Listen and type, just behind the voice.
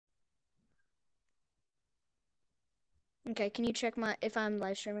Okay, can you check my if I'm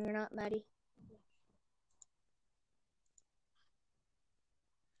live streaming or not, Maddie?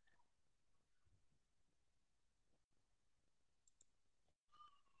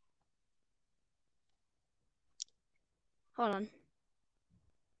 Hold on.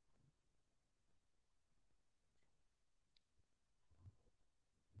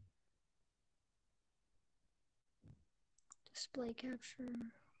 Display capture.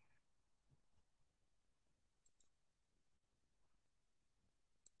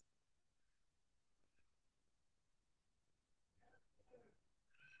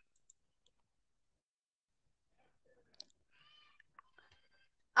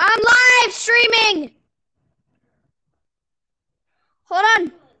 I'm live streaming! Hold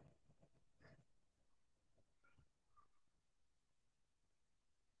on.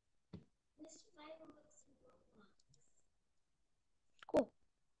 Cool.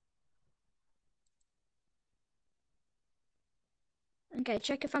 Okay,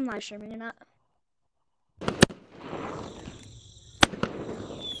 check if I'm live streaming or not.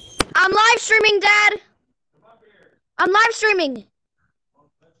 I'm live streaming, Dad! I'm live streaming!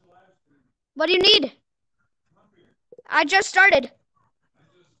 What do you need? I just started.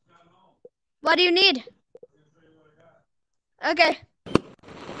 What do you need? Okay.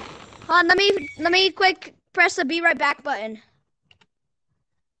 Hold on, let me quick press the be right back button.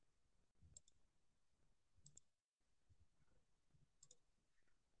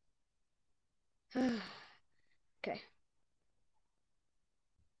 Okay.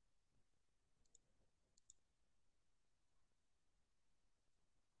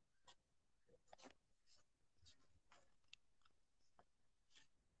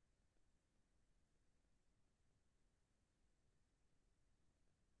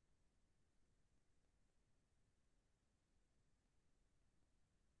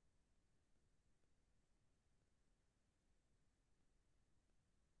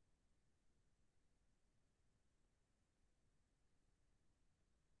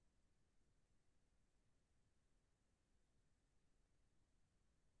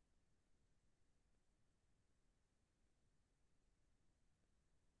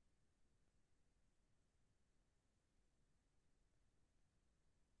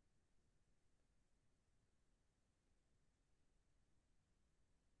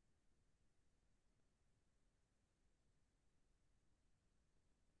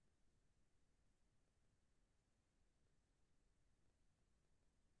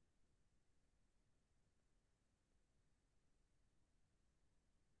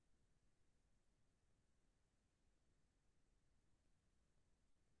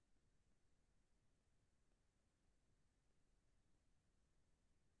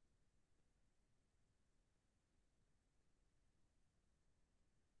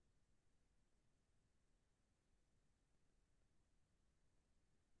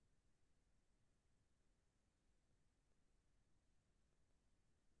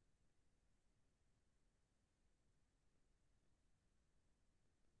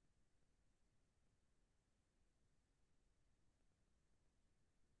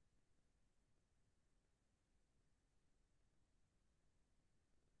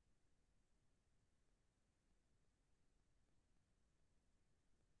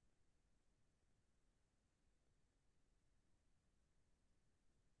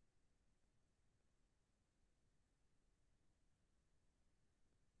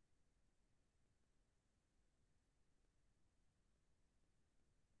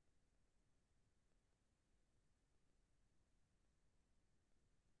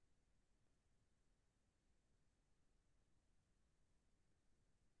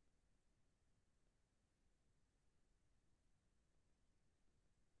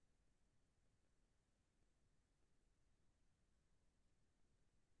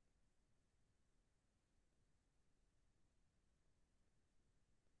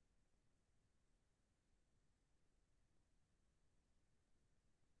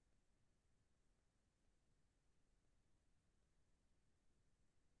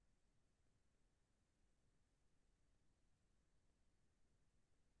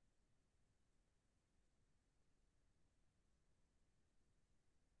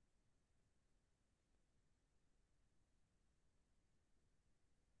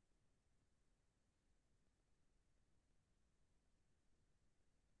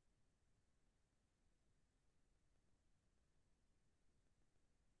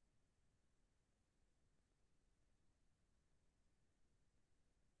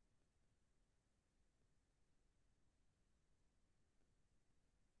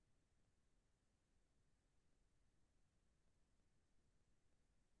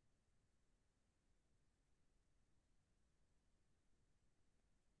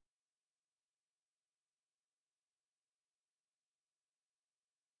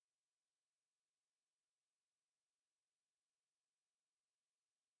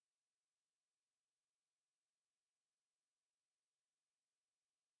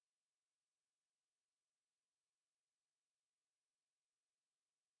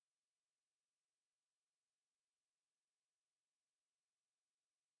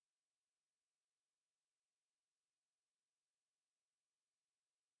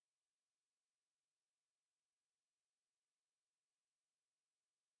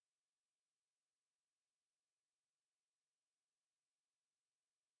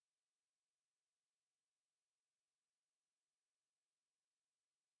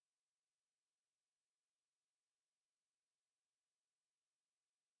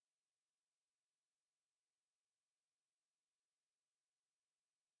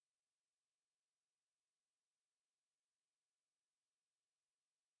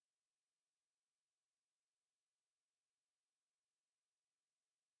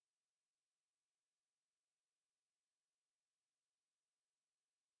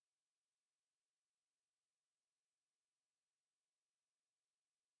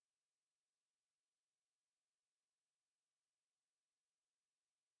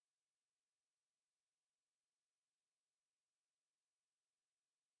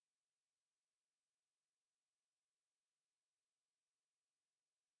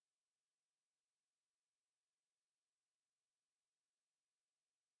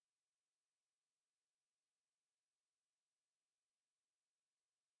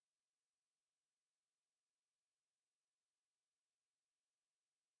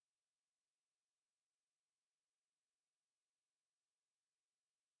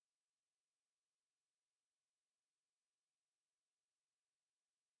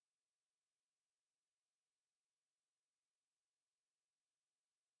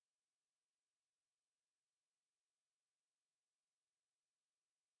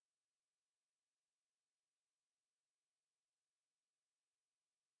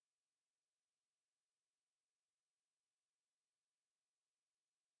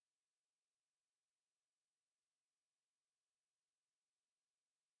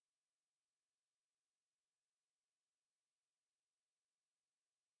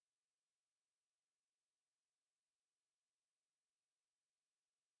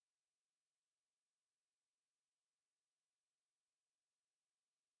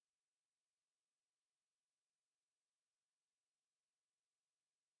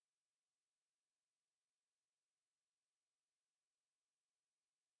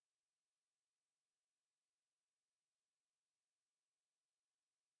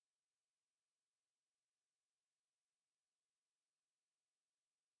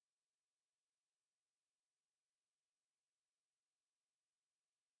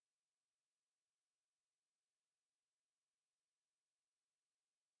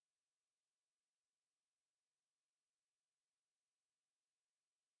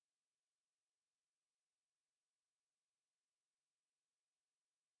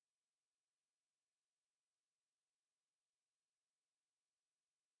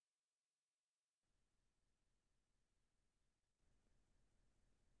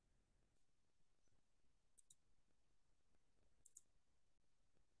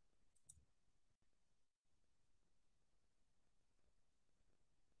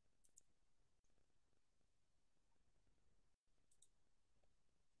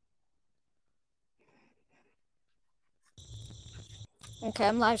 Okay,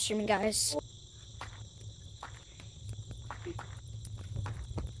 I'm live streaming, guys.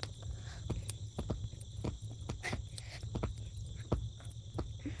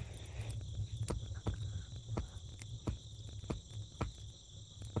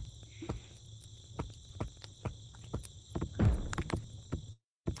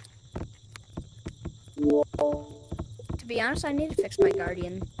 To be honest, I need to fix my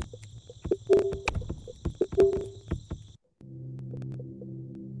Guardian.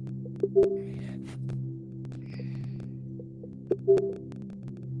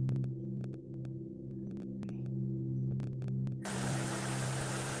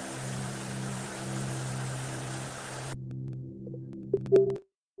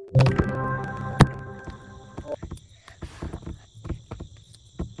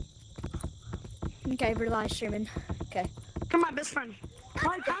 Okay, we're live streaming. Okay. Come on, best friend.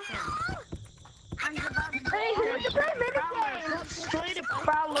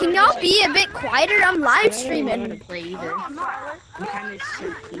 Can y'all be a bit quieter? I'm live streaming.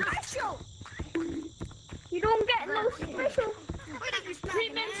 You don't get no special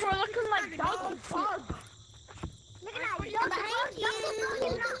treatment for looking like dog fog. Look at that, dog fog.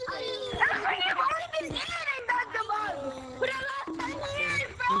 That's why you've only been eating dog fog. But I lost 10 years,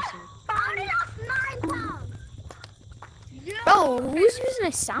 bro. I only lost 9 pounds. Bro, who's using a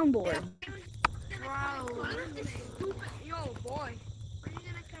soundboard? Yo, boy.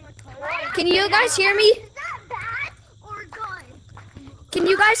 Can you guys hear me? Is that bad or good? Can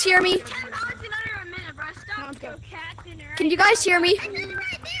you guys hear me? $10 in under a minute, bro. Stop. Can you guys hear me? And then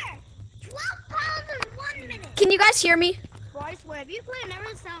right there, 12 pounds in 1 minute. Can you guys hear me? Boys, if you play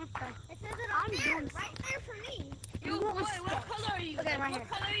never sound effect. It says it on there, right there for me. Yo, boy, what color are you? Okay, right here. What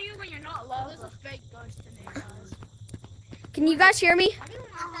color are you when you're not low? There's a fake ghost in there, guys. Can you guys hear me?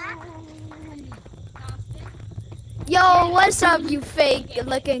 Yo, what's up, you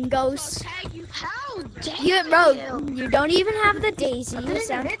fake-looking ghosts? How dare You, bro, you don't even have the Daisy.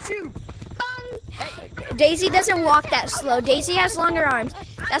 Daisy doesn't walk that slow. Daisy has longer arms.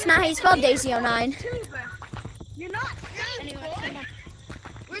 That's not how you spell Daisy 09. You're not safe. Anyway, come on.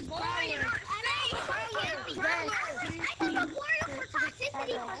 Where's Barlow? You're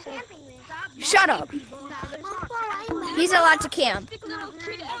not safe. Shut up. He's allowed to camp.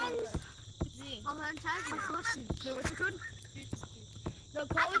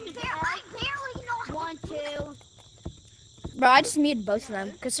 One, two. Bro, I just muted both of them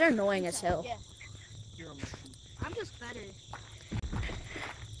because they're annoying as hell. I'm just better.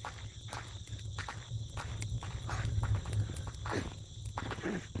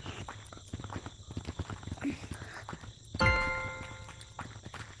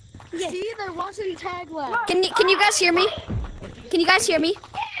 See, there wasn't tag left. Can you guys hear me? Can you guys hear me?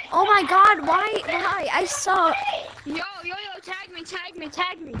 Oh my God! Why? I saw. Yo, tag me. Tag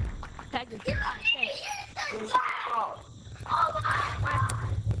me.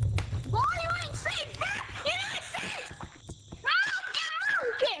 Boy, you ain't safe. You're not safe.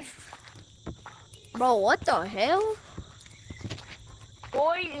 Bro, what the hell?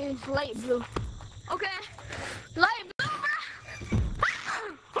 Boy is light blue. Okay. Light blue,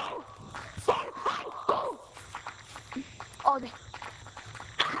 bro. Oh,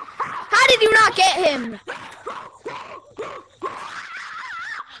 How did you not get him?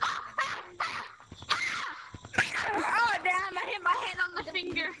 Oh, damn. I hit my head on the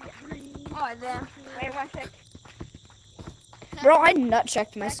finger. Oh, damn. Wait 1 sec. Bro, I nut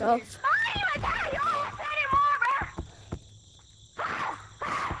checked myself.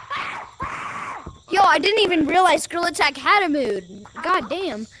 Yo, I didn't even realize Gorilla Tag had a mood. God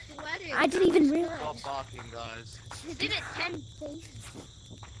damn. I didn't even realize. Stop barking, guys. You did it 10 things.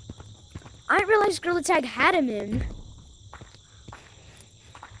 I didn't realize Gorilla Tag had a moon.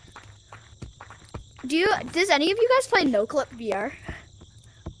 Does any of you guys play NoClip VR?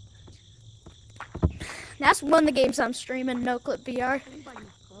 That's one of the games I'm streaming, NoClip VR.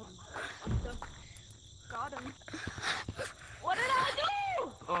 Got him. What did I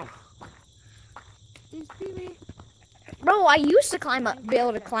do? Oh, Bro, I used to be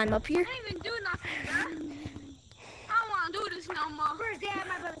able to climb up here. I didn't even do nothing, bro. I don't want to do this no more. Where's Dad?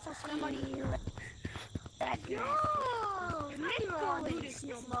 My brother saw somebody. No, I don't want to do this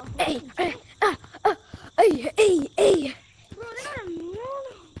no more. Hey. Bro, they got a moon.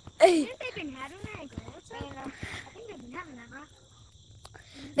 Hey. Think they've been having that? I think they've been having that, bro.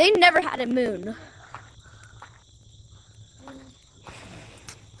 They never had a moon.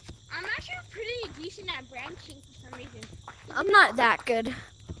 I'm actually pretty decent at branching for some reason. I'm not that good.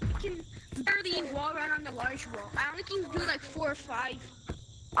 I can barely wall run on the large wall. I only can do like 4 or 5.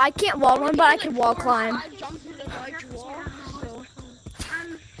 I can't wall run, but I can wall climb. 5 jumps to the large wall. So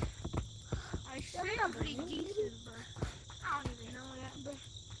I'm pretty decent, but I don't even know that, bro.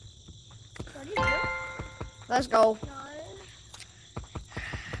 Are you good? Let's go. No.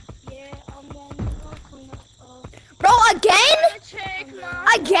 Yeah, then I'll clean up. Bro, again? Check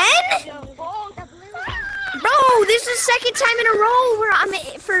Again? Bro, this is the second time in a row where I'm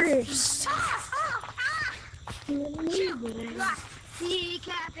at first.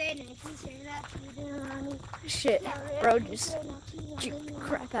 Shit, bro, just juke the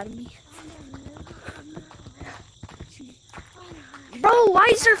crap out of me. Bro, why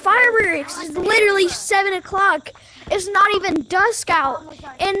is there fireworks? It's literally 7 o'clock. It's not even dusk out.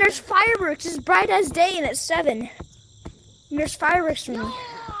 And there's fireworks. It's bright as day and it's 7. And there's fireworks for me.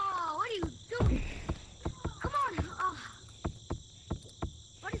 What are you doing? Come on.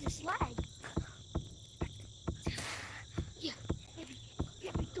 What is this lag? Yeah, baby.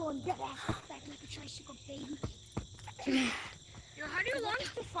 Get me throwing that ass back like a tricycle, baby. Yo, how do you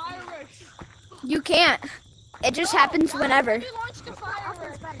launch the fireworks? You can't. It just happens whenever. How do you launch the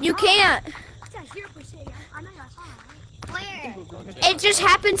fireworks? You can't. Where? It just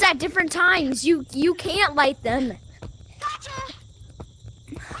happens at different times. You can't light them. Gotcha!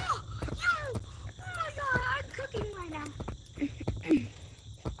 Oh my god, I'm cooking right now.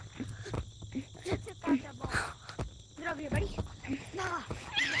 Get over here, buddy. No.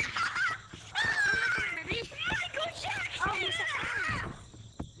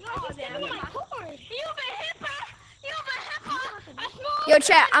 Yo,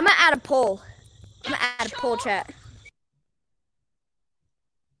 chat, I'm gonna add a poll. I'm gonna add a poll, chat.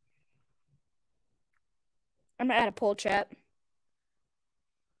 I'm gonna add a poll, chat.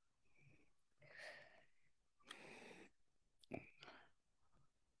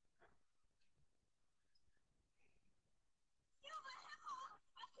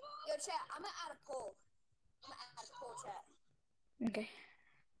 Yo, chat, I'm gonna add a poll. I'm gonna add a poll, chat. Okay.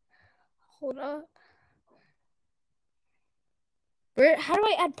 Hold up. How do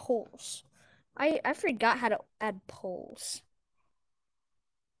I add polls? I forgot how to add polls.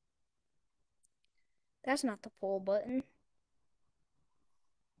 That's not the poll button.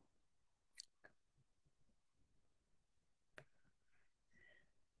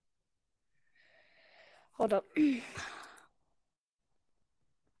 Hold up.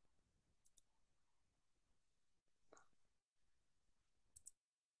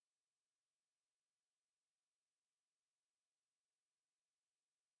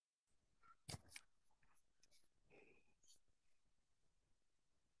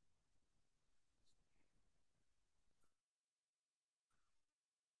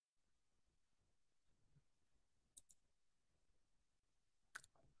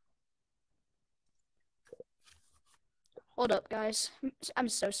 Hold up, guys. I'm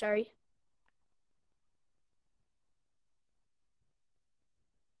so sorry.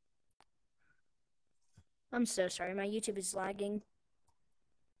 I'm so sorry. My YouTube is lagging.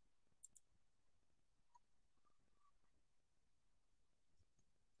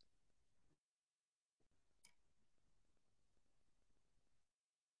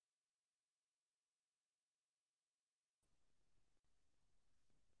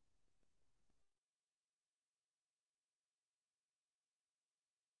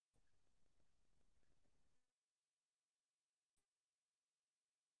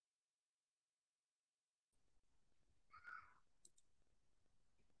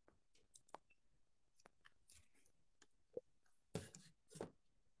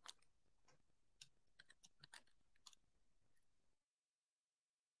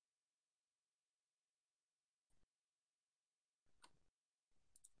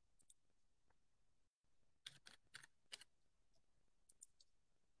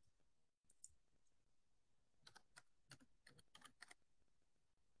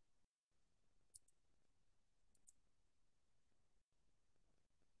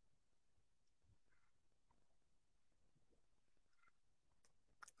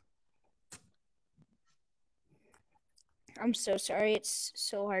 I'm so sorry. It's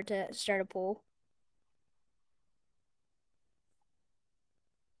so hard to start a poll.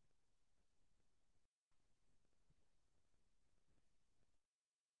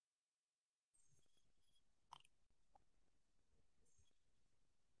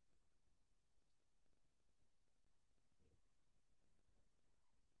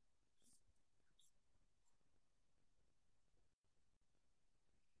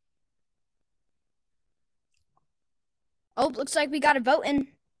 Oh, looks like we got a vote in.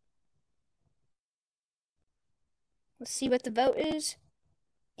 Let's see what the vote is.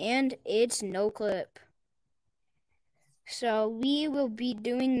 And it's NoClip. So we will be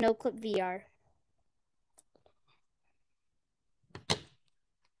doing NoClip VR.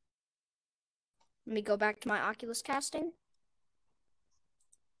 Let me go back to my Oculus casting.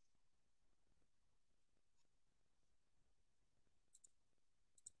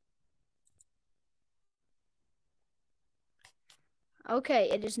 Okay,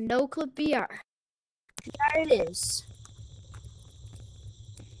 it is NoClip VR. There it is.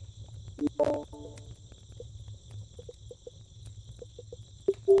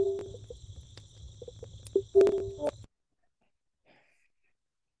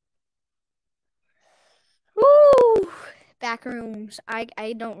 Woo! Back rooms. I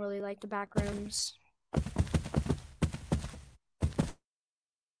don't really like the back rooms.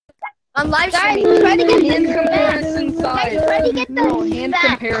 On live stream. Try to get Hand the comparison side. Try to get the No, hand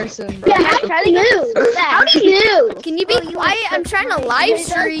comparison, bro. Yeah, try to get How do you? Can you be quiet? I'm trying to live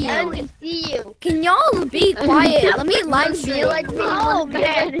stream. Can y'all be quiet? Let me live stream. Oh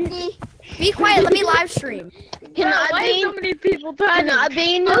man. Be quiet. Let me live stream. Why are so many people tiny? Don't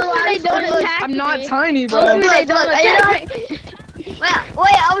attack I'm not tiny, bro. Well, wait,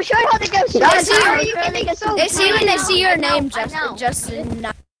 I'll show you how to go. They see when they see your name, Justin.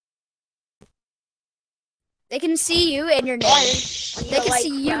 They can see you and your name. They can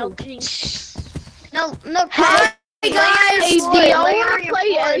see you. No. Hi guys.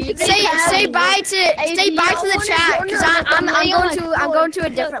 Say bye to the chat, because I'm going to a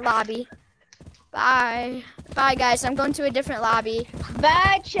different lobby. Bye guys. I'm going to a different lobby.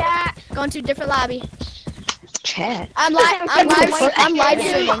 Bye, chat. Going to a different lobby. Chat. I'm live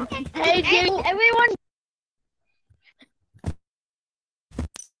streaming. Hey, everyone.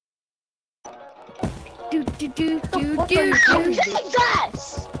 Do.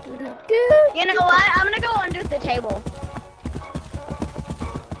 Jesus! You know what? I'm gonna go under the table.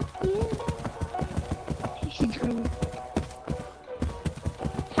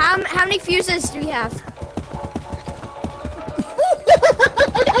 How many fuses do we have?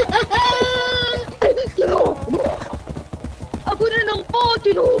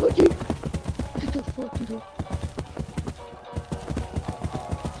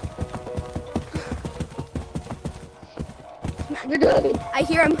 I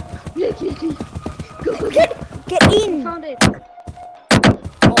hear him. Get in. Found it.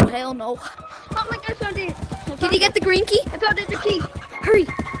 Oh hell no. Oh my gosh, found it. Did you get the green key? I found it, the key. Hurry.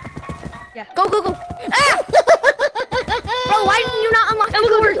 Yeah. Go. Ah! Bro, why didn't you not unlock the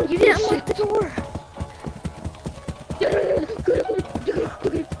door? You didn't unlock the door.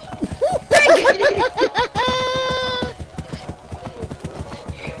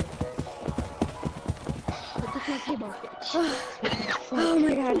 Oh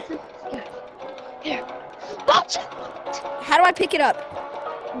my god. How do I pick it up?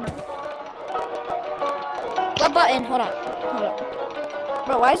 What button? Hold on.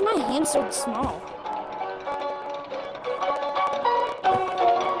 Bro, why is my hand so small?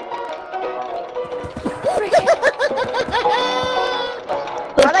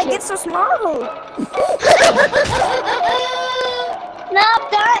 Why'd I get so small?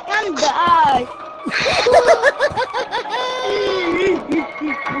 Stop that and die.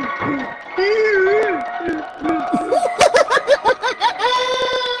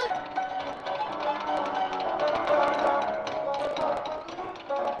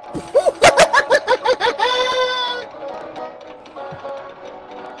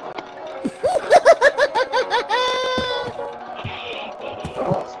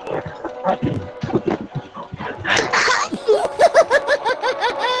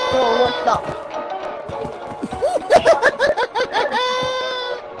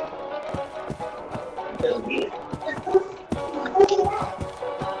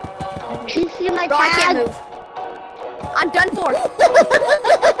 Bro, I can't move. I'm done for.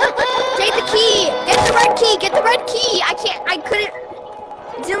 Take the key. Get the red key. Get the red key. I couldn't.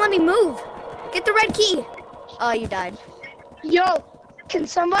 It didn't let me move. Get the red key. Oh, you died. Yo, can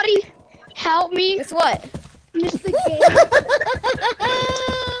somebody help me? With what? Miss the game.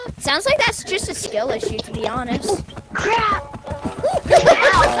 Sounds like that's just a skill issue, to be honest. Crap.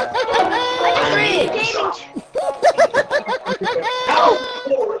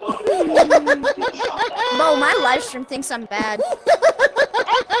 Bro, my live stream thinks I'm bad.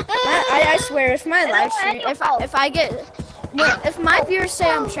 I swear, if my live stream, if my viewers say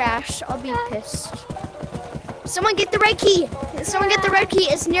I'm trash, I'll be pissed. Someone get the red key. Someone get the red key.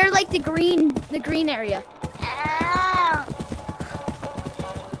 It's near like the green area.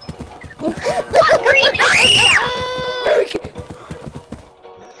 What green area?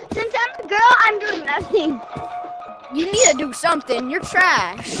 Since I'm a girl, I'm doing nothing. You need to do something. You're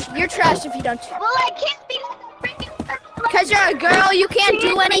trash. You're trash if you don't. Well, I can't be freaking. Because you're a girl, you can't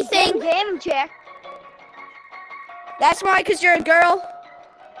do anything. Game check. That's why, because you're a girl.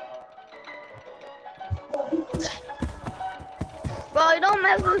 Bro, don't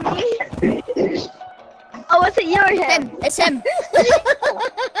mess with me. Oh, it's you or him? It's him.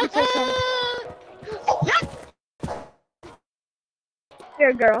 You're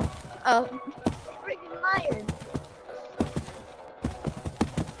a girl. Oh. Freaking lion.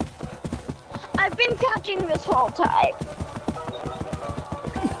 I've been catching this whole time.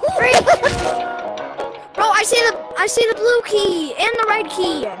 Freak! Bro, I see the blue key and the red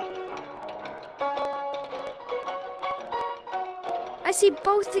key. I see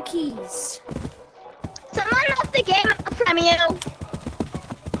both the keys. Someone left the game from you.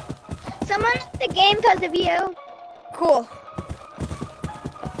 Someone left the game because of you. Cool.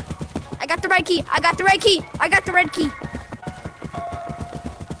 I got the red key. I got the red key. I got the red key.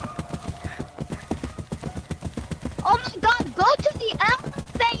 Oh my god, go to the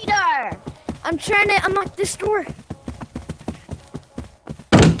elevator. I'm trying to unlock this door.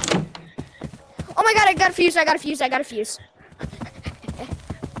 Oh my god, I got a fuse. I got a fuse. I got a fuse.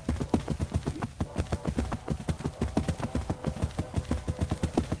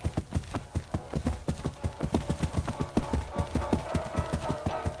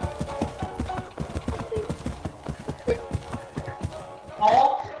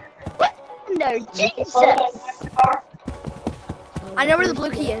 No, Jesus. I know where the blue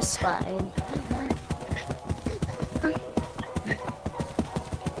key is. Fine.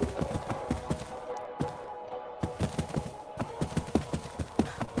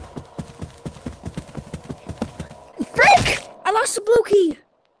 Frick! I lost the blue key.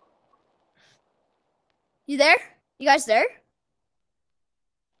 You there? You guys there?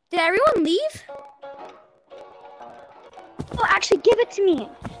 Did everyone leave? Oh, actually, give it to me.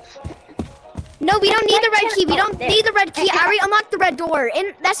 No, we don't need the red key. We don't need the red key. I already unlocked the red door.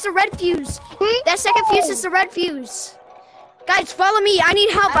 And that's the red fuse. That second fuse is the red fuse. Guys, follow me. I need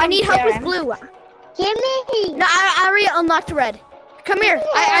help. I need help with blue. Give me. No, I already unlocked the red. Come here.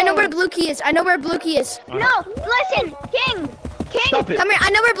 I know where blue key is. I know where blue key is. No, listen, King. Stop it. Come here. I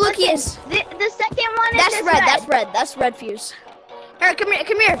know where blue key is. The second one That's is red. That's red. That's red fuse. Here, come here.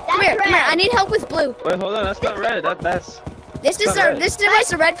 Come here. Come here. Come here. I need help with blue. Wait, hold on. That's not red. That's. This is not red. this device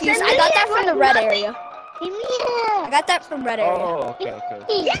the red fuse. I got that from the red area. Give me I got that from red area. Oh, okay.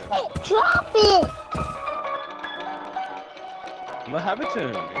 it. Drop it. What happened to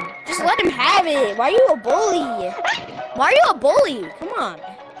him? Just let him have it. Why are you a bully? Why are you a bully? Come on.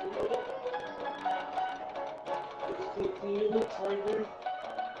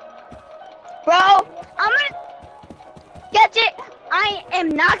 Bro, I'm gonna get it. I am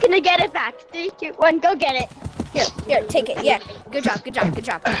not gonna get it back. 3, 2, 1, go get it. Here, take it. Yeah. Good job. Good job. Good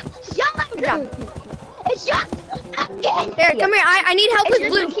job. Good job. It's just. Here, come here. I need help with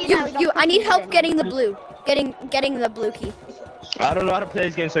blue. I need help getting the blue. Getting the blue key. I don't know how to play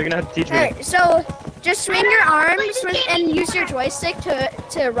this game, so you're gonna have to teach me. Alright, so just swing your arms and use your joystick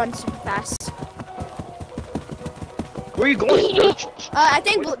to run super fast. Where are you going? I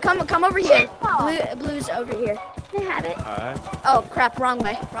think come over here. Blue's over here. I have it. Alright. Oh crap! Wrong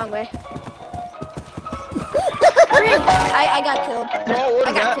way. Wrong way. I got killed. Oh, what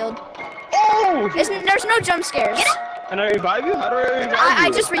I is got that? killed. Oh! There's no jump scares. Can I revive you? How do I revive you? I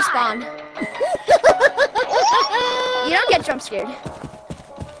just respawn. You don't get jump scared.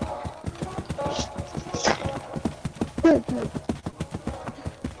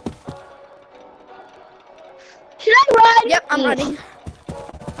 Should I run? Yep, I'm running.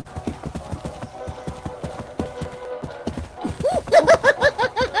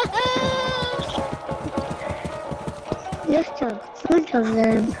 Just a bunch of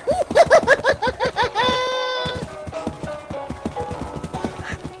them.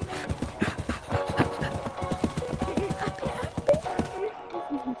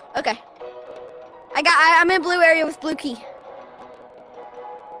 Okay. I'm in blue area with blue key.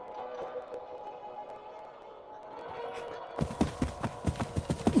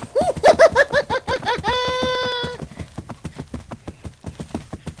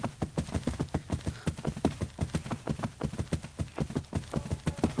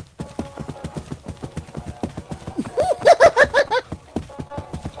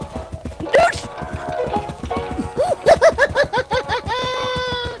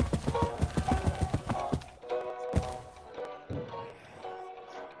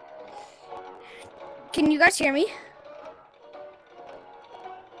 Can you guys hear me?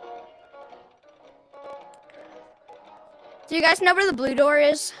 Do you guys know where the blue door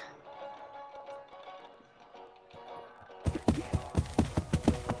is?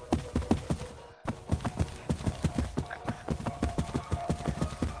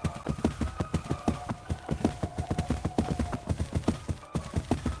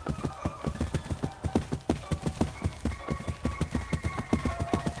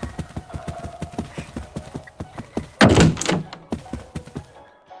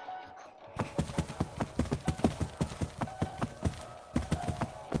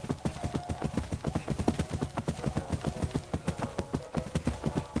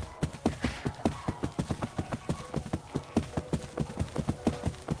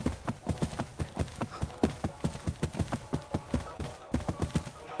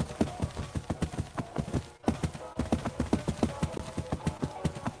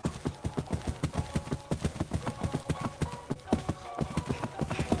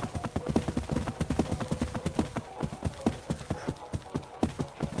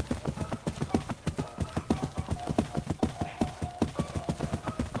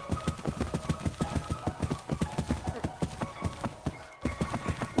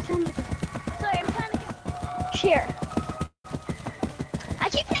 chair. I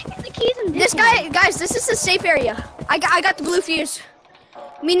keep taking the keys and This guy, guys, this is the safe area. I got the blue fuse.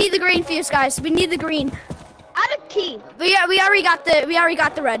 We need the green fuse, guys. We need the green. Out of key. We already got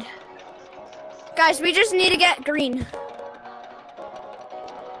the red. Guys, we just need to get green.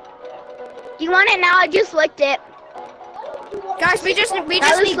 Do you want it now? I just licked it. Guys, we just need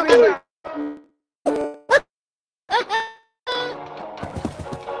green.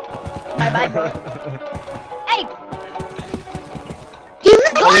 Bye. Hey.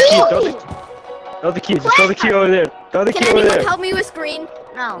 Throw the key. Just throw the key over there. Throw the Can key over anyone there. help me with green?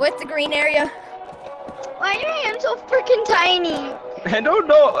 No. With the green area? Why are your hands so freaking tiny? I don't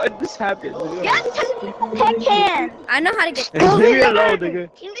know. This happened. Yes, heck hand. I know how to get. Leave me alone, nigga.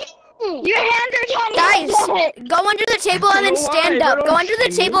 Your hands are tiny. Guys, go under the table and then stand up. Go under the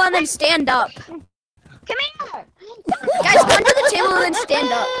table and then stand up. Come here. Guys, go under the table and then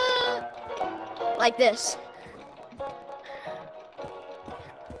stand up. Like this.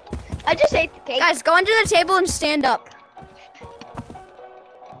 I just ate the cake. Guys, go under the table and stand up.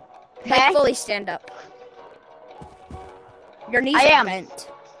 Like Okay. fully stand up. Your knees I are am. bent.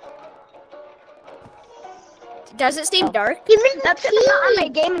 Does it seem dark? Give me that's because I'm not on my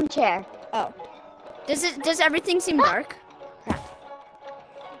gaming chair. Oh. Does everything seem dark?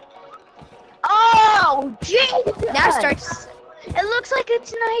 Oh, Jesus. Now it starts. It looks like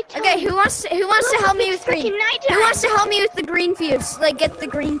it's nighttime. Okay, who wants to help me with green? Freaking nighttime. Who wants to help me with the green fuse? Like get the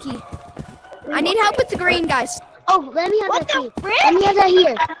green key. I need help with the green, guys. Oh, let me have What that the key. frick? Let me have that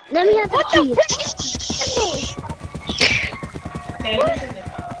here. Let me have that What key. the frick?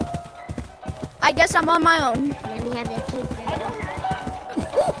 I guess I'm on my own. Let me have that key.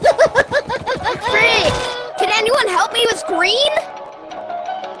 Frick! Can anyone help me with green?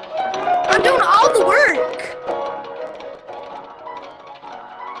 I'm doing all the work.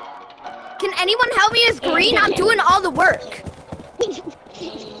 Can anyone help me with green? I'm doing all the work.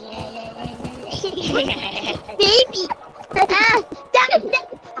 Baby.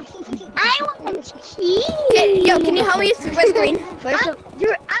 I want to key. Yo, can you help me with green? First of I'm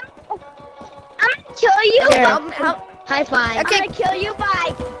gonna kill you. Here. Help. high five. Okay. I'm gonna kill you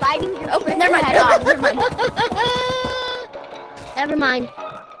by biting your Oh, freaking never mind. head off. Never mind. Never mind.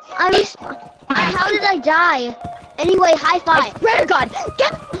 How did I die? Anyway, high five. Swear to God.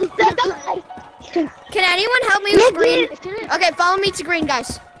 Get the guy. Can anyone help me with green? Okay, follow me to green,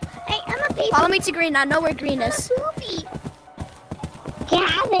 guys. Hey, I'm a baby. Follow me to green. I know where green is. Poopy. Can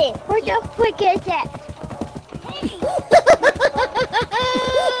have it. Where the frick is it?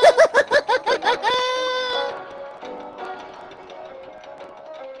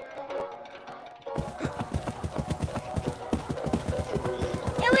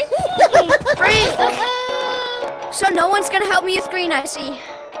 Green. So no one's gonna help me with green, I see.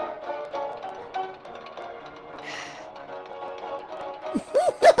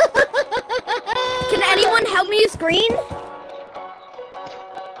 Can anyone help me with green?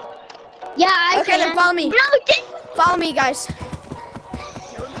 Yeah, I Okay, then can. follow me. No, get. Follow me, guys.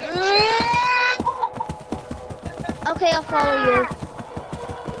 Okay, I'll follow you.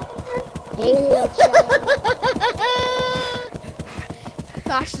 Hey, little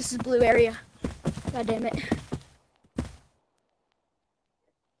Gosh, this is blue area. God damn it.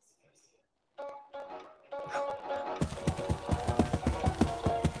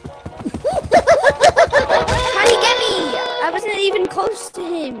 How'd he get me? I wasn't even close to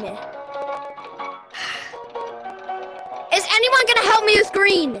him. Is anyone gonna help me with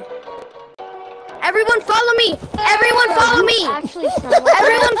green? Everyone follow me! Everyone follow me! Actually, someone.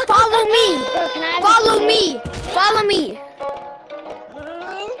 Everyone follow me! Can I have Follow the key? me! Follow me!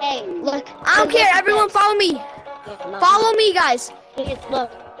 Hey, look. I don't care, everyone follow me! Follow me, guys! Hey,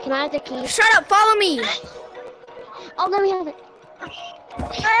 look. Can I have the key? Shut up, follow me! Oh, let me have it.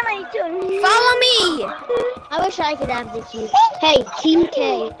 What am I doing? Follow me! I wish I could have the key. Hey, Team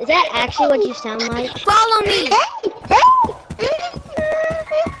K. Is that actually what you sound like? Follow me!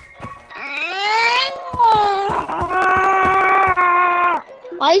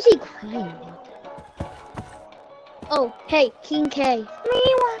 Why is he crying? Oh, hey, King K.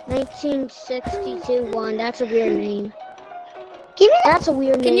 1962-1. That's a weird name. That's a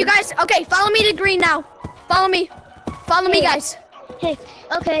weird name. Can you guys, okay, follow me to green now. Follow me. Follow me, guys. Hey,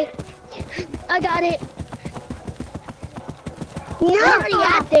 okay. I got it. No. I'm already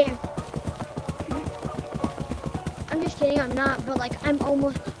at there. I'm just kidding, I'm not, but like, I'm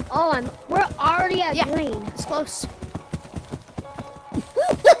almost, we're already at green. It's close.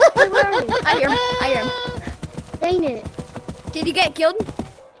 Where are you? I hear him. I hear him. Dang it. Did you get killed?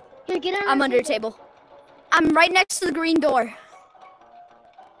 Here, get on. I'm under a table. I'm right next to the green door.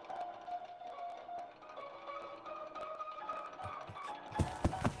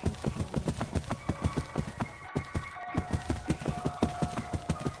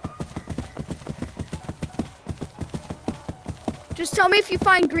 Just tell me if you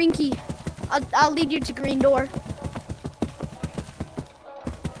find green key. I'll lead you to green door.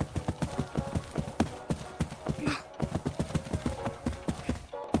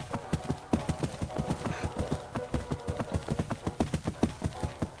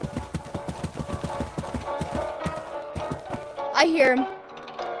 I hear him.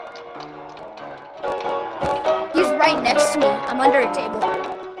 He's right next to me. I'm under a table.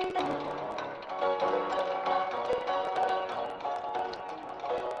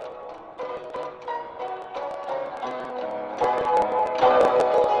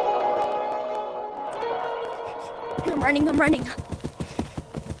 I'm running.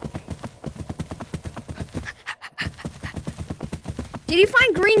 Did you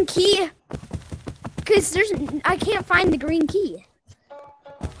find green key? Because I can't find the green key.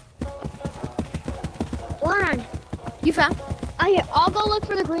 Hold on. You found? I'll go look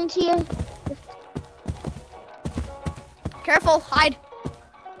for the green key. Careful, hide.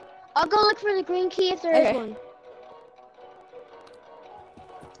 I'll go look for the green key if there is Okay. one.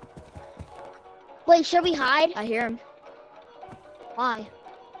 Wait, should we hide? I hear him. Why?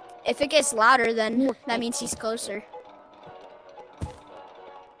 If it gets louder, then that means he's closer.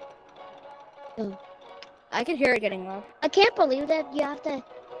 Oh. I can hear it getting loud. I can't believe that you have to.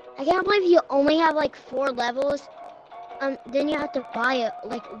 I can't believe you only have like 4 levels. Then you have to buy it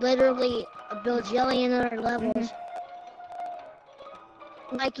like literally a bajillion other levels.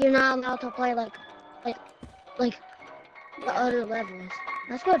 Like you're not allowed to play like the other levels.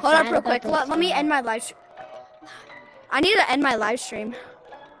 That's what. Hold up real quick. Let me end my live stream. I need to end my live stream.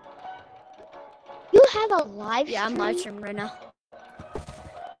 You have a live stream? Yeah, I'm live streaming right now.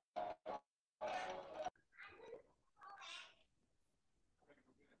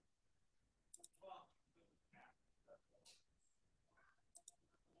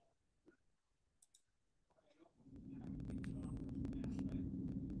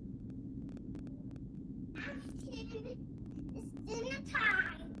 It's dinner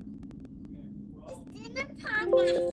time. It's dinner time.